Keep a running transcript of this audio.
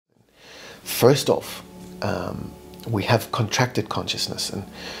first off, we have contracted consciousness, and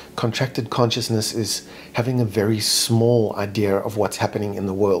contracted consciousness is having a very small idea of what's happening in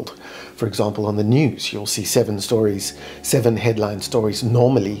the world. For example, on the news, you'll see 7 stories, 7 headline stories,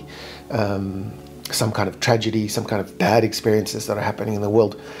 normally some kind of tragedy, some kind of bad experiences that are happening in the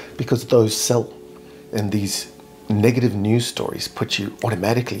world, because those sell. And these negative news stories put you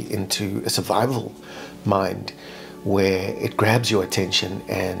automatically into a survival mind, where it grabs your attention,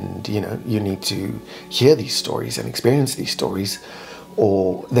 and you need to hear these stories and experience these stories,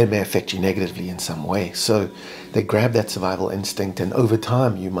 or they may affect you negatively in some way. So they grab that survival instinct, and over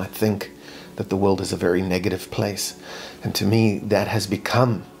time you might think that the world is a very negative place. And to me, that has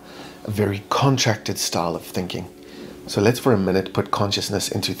become a very contracted style of thinking. So let's for a minute put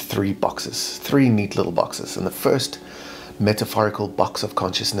consciousness into 3 boxes, 3 neat little boxes. And the first metaphorical box of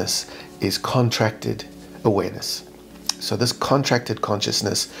consciousness is contracted awareness. So this contracted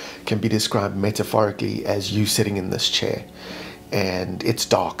consciousness can be described metaphorically as you sitting in this chair, and it's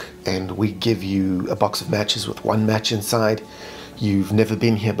dark, and we give you a box of matches with 1 match inside. You've never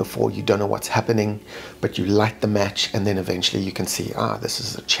been here before, you don't know what's happening, but you light the match, and then eventually you can see, this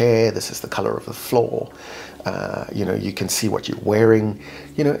is a chair, this is the color of the floor, you can see what you're wearing,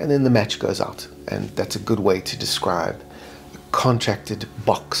 and then the match goes out. And that's a good way to describe a contracted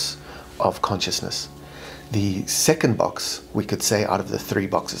box of consciousness. The second box, we could say, out of the 3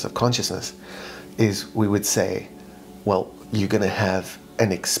 boxes of consciousness, is we would say, well, you're going to have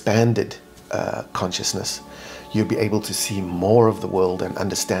an expanded consciousness. You'll be able to see more of the world and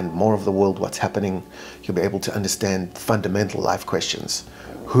understand more of the world, what's happening. You'll be able to understand fundamental life questions.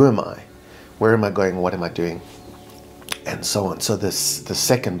 Who am I? Where am I going? What am I doing? And so on. So the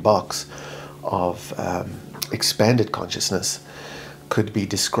second box of expanded consciousness could be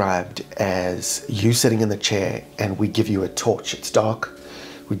described as you sitting in the chair, and we give you a torch. It's dark.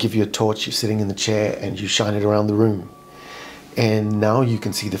 We give you a torch, you're sitting in the chair, and you shine it around the room. And now you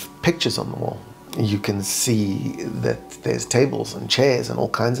can see the pictures on the wall. You can see that there's tables and chairs and all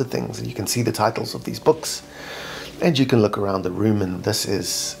kinds of things. And you can see the titles of these books. And you can look around the room, and this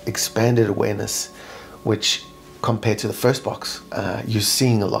is expanded awareness, which compared to the first box, you're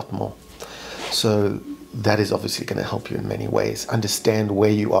seeing a lot more. So that is obviously going to help you in many ways. Understand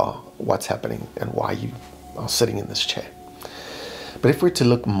where you are, what's happening, and why you are sitting in this chair. But if we're to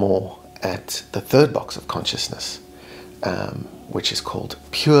look more at the third box of consciousness, which is called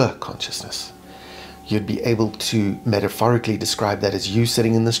pure consciousness, you'd be able to metaphorically describe that as you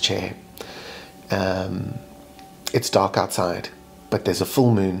sitting in this chair. It's dark outside, but there's a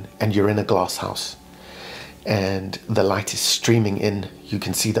full moon, and you're in a glass house. And the light is streaming in. You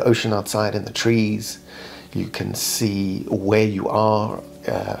can see the ocean outside and the trees. You can see where you are,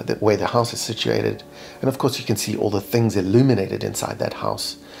 where the house is situated. And of course, you can see all the things illuminated inside that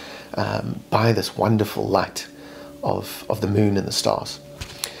house by this wonderful light of the moon and the stars.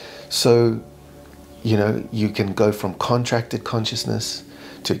 So, you can go from contracted consciousness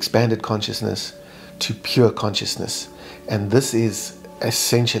to expanded consciousness to pure consciousness. And this is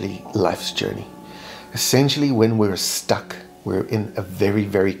essentially life's journey. Essentially, when we're stuck, we're in a very,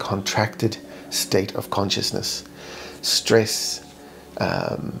 very contracted state of consciousness. Stress,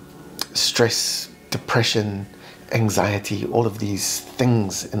 depression, anxiety, all of these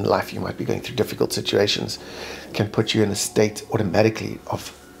things in life, you might be going through difficult situations, can put you in a state automatically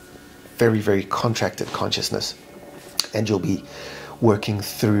of very, very contracted consciousness. And you'll be working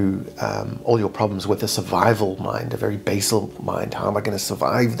through all your problems with a survival mind, a very basal mind. How am I going to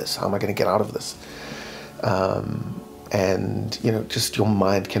survive this? How am I going to get out of this? And just your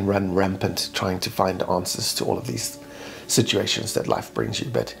mind can run rampant trying to find answers to all of these situations that life brings you.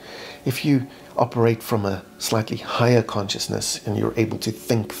 But if you operate from a slightly higher consciousness, and you're able to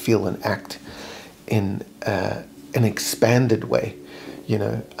think, feel, and act in an expanded way,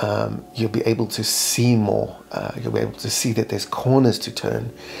 you'll be able to see more. You'll be able to see that there's corners to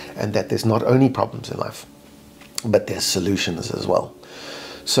turn, and that there's not only problems in life, but there's solutions as well.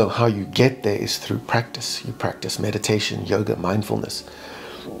 So how you get there is through practice. You practice meditation, yoga, mindfulness.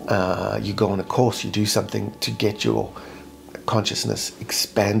 You go on a course, you do something to get your consciousness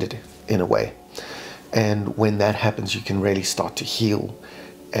expanded in a way. And when that happens, you can really start to heal.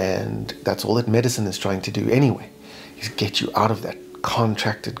 And that's all that medicine is trying to do anyway, is get you out of that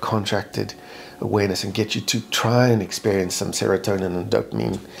contracted awareness and get you to try and experience some serotonin and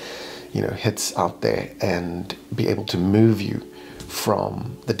dopamine, hits out there, and be able to move you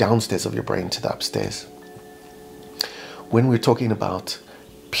from the downstairs of your brain to the upstairs. When we're talking about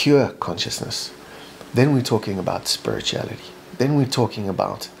pure consciousness, then we're talking about spirituality. Then we're talking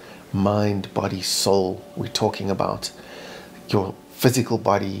about mind, body, soul. We're talking about your physical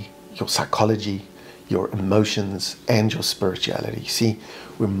body, your psychology, your emotions, and your spirituality. You see,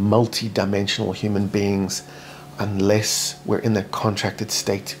 we're multi-dimensional human beings. Unless we're in that contracted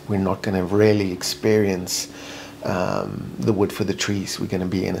state, we're not going to really experience the wood for the trees. We're going to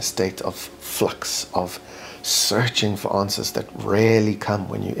be in a state of flux, of searching for answers that rarely come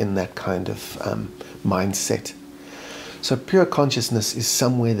when you're in that kind of mindset. So pure consciousness is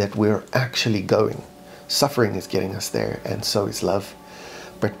somewhere that we're actually going. Suffering is getting us there, and so is love.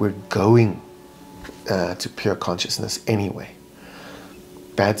 But we're going to pure consciousness anyway.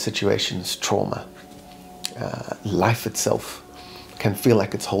 Bad situations, trauma, life itself can feel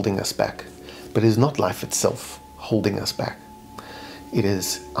like it's holding us back. But it is not life itself holding us back. It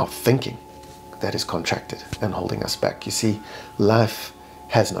is our thinking that is contracted and holding us back. You see, life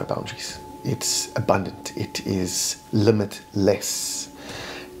has no boundaries. It's abundant. It is limitless.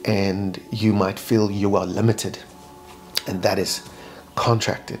 And you might feel you are limited. And that is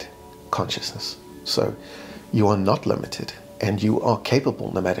contracted consciousness. So you are not limited. And you are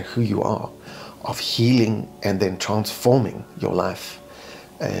capable, no matter who you are, of healing and then transforming your life.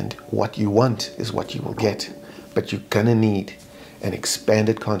 And what you want is what you will get. But you're going to need an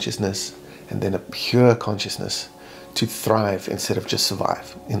expanded consciousness and then a pure consciousness to thrive instead of just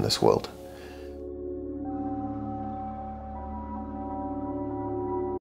survive in this world.